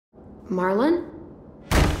Marlon?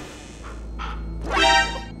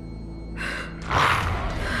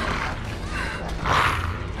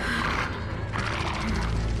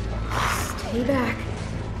 Stay back.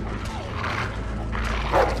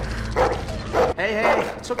 Hey,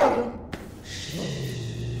 it's okay, dude.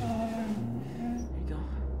 There you go.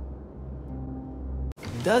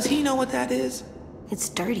 Does he know what that is? It's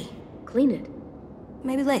dirty. Clean it.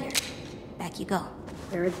 Maybe later. Back you go.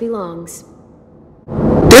 Where it belongs.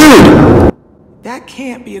 Dude! That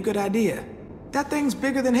can't be a good idea. That thing's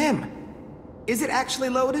bigger than him. Is it actually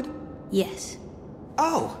loaded? Yes.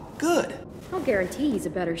 Oh, good. I'll guarantee he's a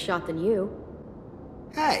better shot than you.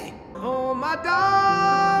 Hey. Oh, my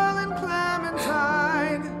darling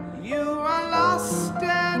Clementine, you are lost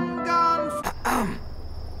and gone.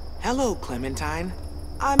 Hello, Clementine.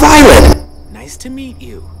 I'm Violet. Nice to meet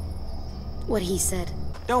you. What he said.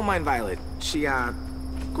 Don't mind Violet. She,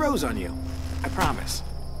 grows on you. I promise.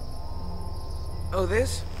 Oh,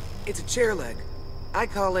 this? It's a chair leg. I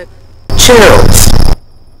call it... Chills!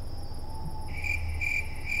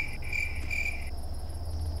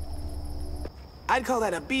 I'd call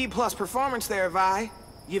that a B+ performance there, Vi.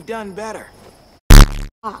 You've done better.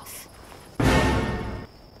 Off.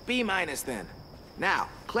 B- then. Now,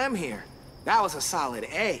 Clem here. That was a solid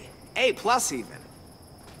A. A+ even.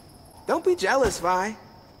 Don't be jealous, Vi.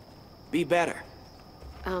 Be better.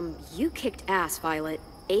 You kicked ass, Violet.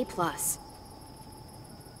 A+.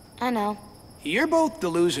 I know. You're both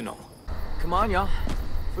delusional. Come on, y'all.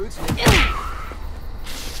 Food's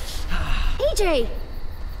AJ!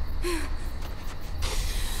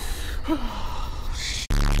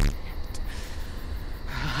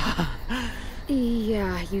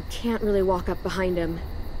 Yeah, you can't really walk up behind him.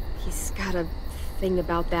 He's got a thing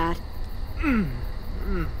about that. A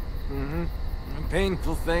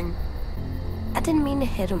painful thing. I didn't mean to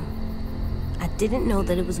hit him. I didn't know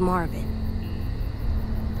that it was Marvin.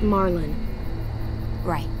 Marlon.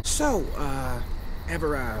 Right. So,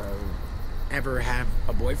 ever have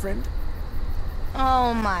a boyfriend?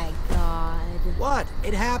 Oh my god. What?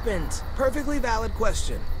 It happens. Perfectly valid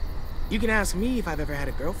question. You can ask me if I've ever had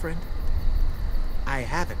a girlfriend. I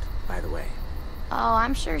haven't, by the way. Oh,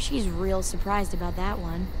 I'm sure she's real surprised about that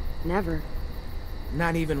one. Never.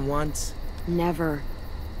 Not even once. Never.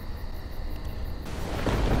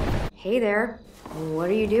 Hey there. What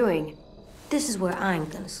are you doing? This is where I'm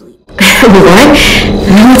gonna sleep. What?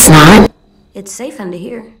 No, it's not. It's safe under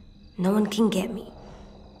here. No one can get me.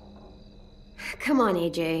 Come on,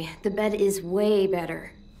 AJ. The bed is way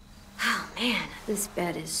better. Oh, man. This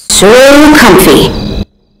bed is so comfy.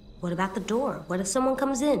 What about the door? What if someone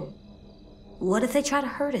comes in? What if they try to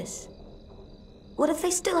hurt us? What if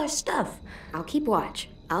they steal our stuff? I'll keep watch.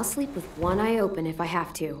 I'll sleep with one eye open if I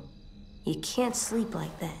have to. You can't sleep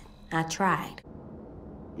like that. I tried.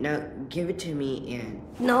 Now, give it to me and...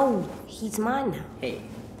 No, he's mine now. Hey,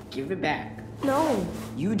 give it back. No.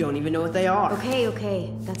 You don't even know what they are.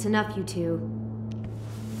 Okay. That's enough, you two.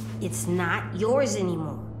 It's not yours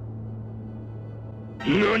anymore.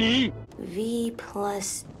 NANI?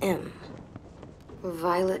 V+M.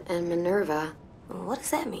 Violet and Minerva. What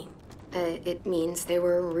does that mean? It means they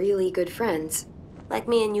were really good friends. Like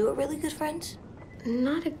me and you are really good friends?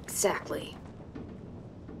 Not exactly.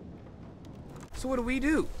 So what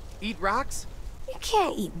do? Eat rocks? You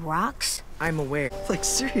can't eat rocks. I'm aware. Like,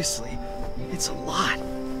 seriously, it's a lot.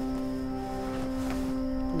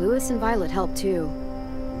 Lewis and Violet helped too.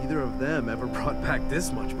 Neither of them ever brought back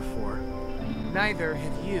this much before. Neither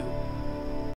have you.